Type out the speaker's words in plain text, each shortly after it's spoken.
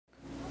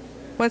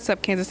What's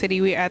up, Kansas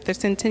City? We're at the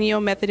Centennial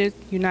Methodist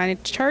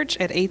United Church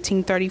at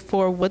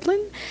 1834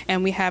 Woodland,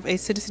 and we have a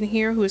citizen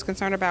here who is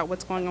concerned about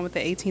what's going on with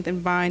the 18th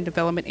and Vine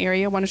development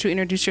area. Why don't you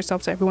introduce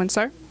yourself to everyone,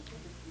 sir?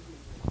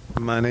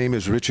 My name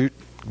is Richard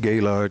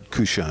Gaylord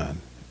Cushan,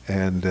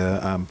 and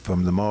I'm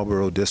from the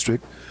Marlboro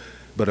District,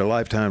 but a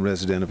lifetime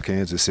resident of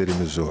Kansas City,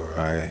 Missouri.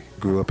 I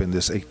grew up in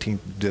this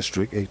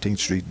 18th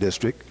Street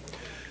District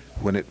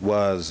when it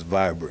was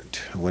vibrant,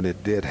 when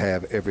it did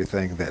have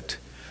everything that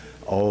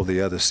all the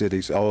other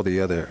cities, all the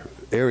other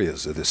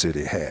areas of the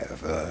city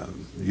have.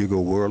 You go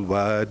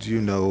worldwide,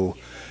 you know,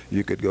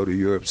 you could go to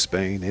Europe,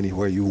 Spain,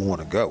 anywhere you want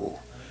to go.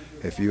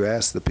 If you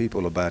ask the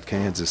people about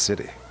Kansas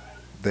City,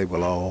 they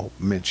will all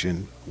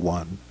mention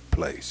one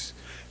place,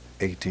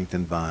 18th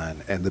and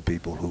Vine, and the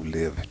people who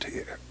lived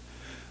here.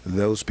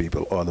 Those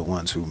people are the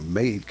ones who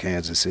made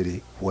Kansas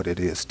City what it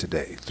is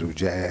today, through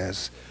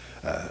jazz,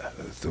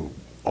 through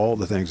all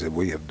the things that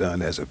we have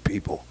done as a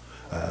people.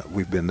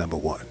 We've been number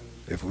one.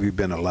 If we've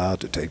been allowed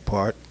to take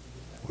part,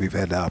 we've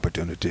had the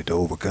opportunity to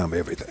overcome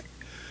everything.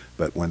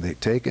 But when they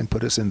take and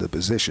put us in the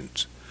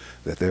positions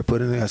that they're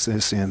putting us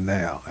in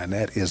now, and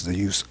that is the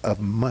use of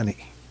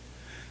money.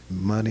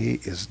 Money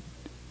is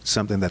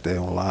something that they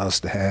don't allow us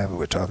to have.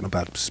 We're talking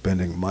about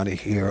spending money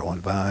here on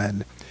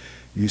Vine.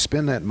 You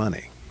spend that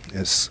money.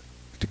 It's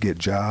to get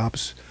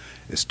jobs.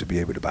 It's to be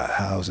able to buy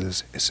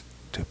houses. It's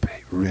to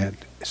pay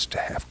rent. It's to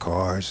have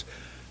cars.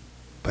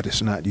 But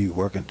it's not you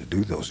working to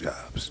do those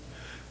jobs.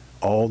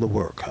 All the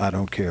work, I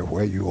don't care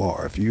where you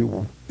are. If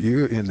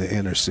you're in the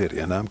inner city,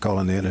 and I'm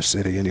calling the inner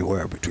city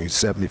anywhere between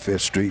 75th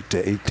Street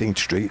to 18th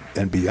Street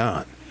and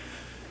beyond,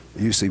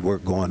 you see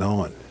work going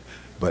on.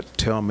 But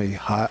tell me,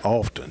 how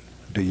often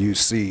do you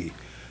see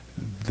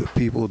the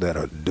people that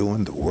are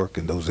doing the work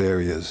in those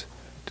areas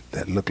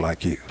that look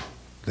like you?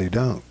 They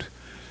don't.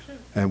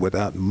 And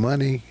without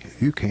money,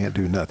 you can't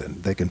do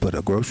nothing. They can put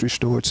a grocery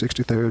store at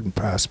 63rd and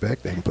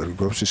Prospect. They can put a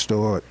grocery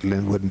store at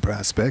Linwood and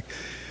Prospect.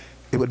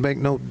 It would make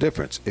no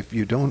difference if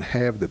you don't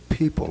have the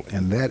people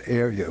in that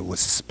area with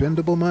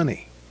spendable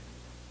money.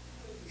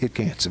 It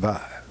can't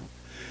survive.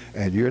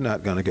 And you're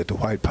not going to get the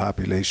white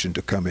population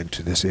to come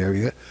into this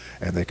area,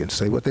 and they can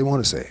say what they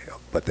want to say,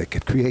 but they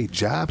could create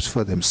jobs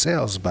for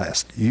themselves by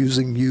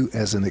using you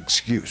as an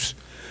excuse.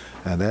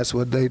 And that's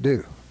what they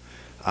do.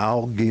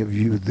 I'll give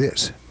you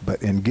this,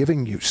 but in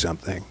giving you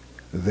something,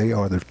 they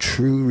are the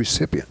true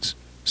recipients.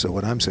 So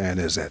what I'm saying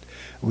is that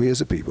we as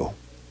a people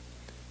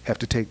have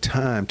to take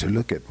time to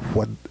look at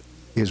what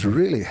is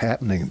really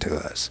happening to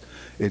us.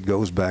 It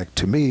goes back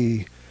to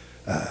me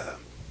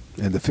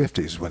in the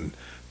 50s when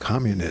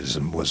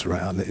communism was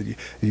around.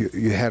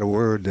 You had a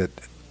word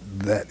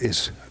that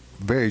is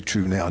very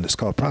true now, and it's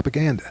called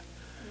propaganda.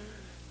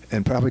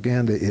 And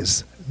propaganda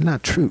is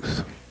not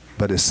truth,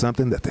 but it's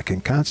something that they can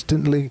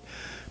constantly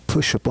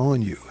push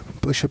upon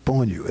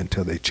you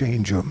until they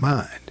change your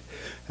mind.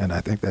 And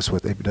I think that's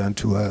what they've done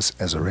to us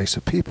as a race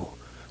of people.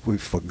 We've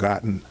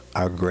forgotten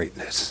our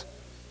greatness.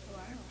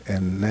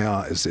 And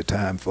now is the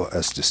time for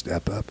us to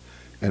step up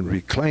and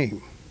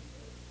reclaim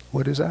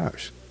what is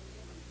ours.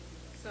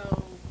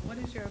 So what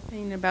is your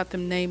opinion about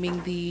them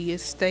naming the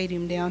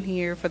stadium down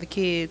here for the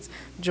kids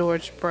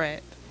George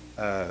Brett?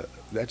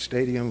 That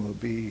stadium will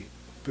be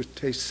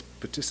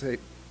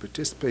participated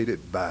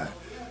by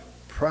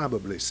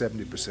probably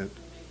 70%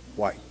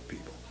 white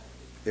people.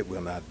 It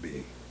will not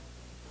be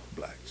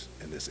blacks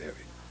in this area.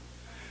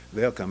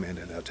 They'll come in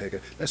and they'll take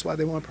it. That's why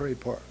they want Parade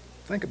Park.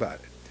 Think about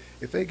it.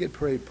 If they get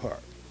Parade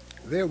Park,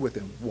 they're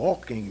within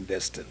walking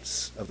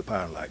distance of the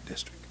Power and Light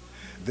District.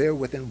 They're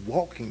within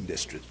walking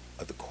distance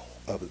of the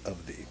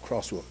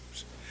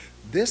Crossroads.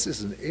 This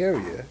is an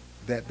area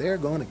that they're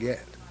going to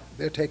get.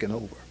 They're taking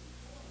over.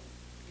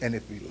 And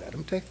if we let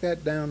them take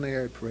that down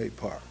there at Parade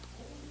Park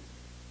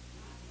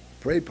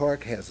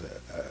has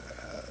a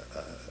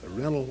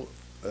rental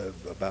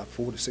of about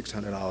 $400 to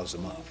 $600 a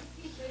month.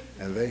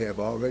 And they have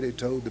already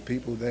told the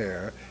people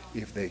there,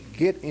 if they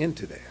get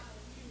into there,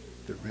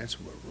 the rents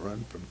will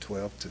run from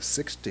 $1,200 to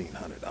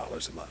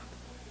 $1,600 a month.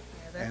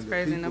 Yeah, that's and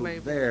crazy. The people Nobody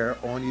there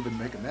aren't even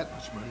making that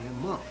much money a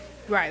month.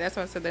 Right, that's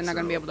why I said they're not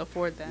going to be able to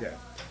afford that. Yeah.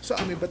 So,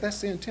 I mean, but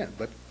that's the intent.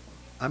 But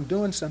I'm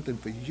doing something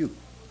for you.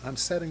 I'm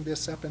setting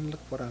this up, and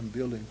look what I'm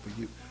building for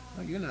you.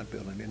 No, you're not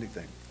building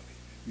anything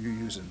for me. You're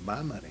using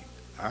my money,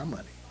 our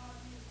money,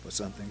 for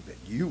something that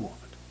you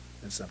want,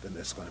 and something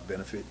that's going to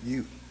benefit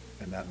you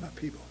and not my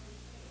people.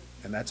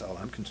 And that's all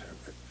I'm concerned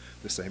with.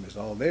 The same as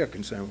all they're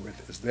concerned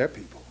with is their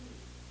people.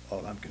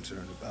 All I'm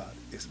concerned about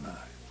is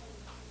mine.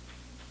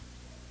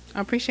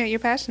 I appreciate your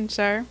passion,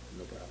 sir.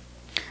 No problem.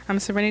 I'm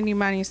Serenity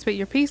Minding You Spit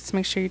Your Piece.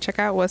 Make sure you check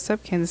out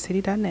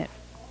WhatsupKansasCity.net.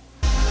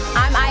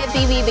 I'm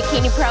IFBB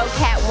Bikini Pro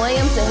Cat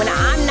Williams, and when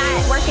I'm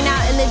not working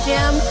out in the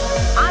gym,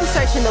 I'm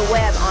searching the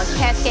web on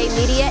Cascade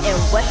Media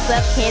and What's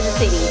Up Kansas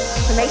City.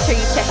 So make sure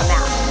you check them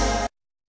out.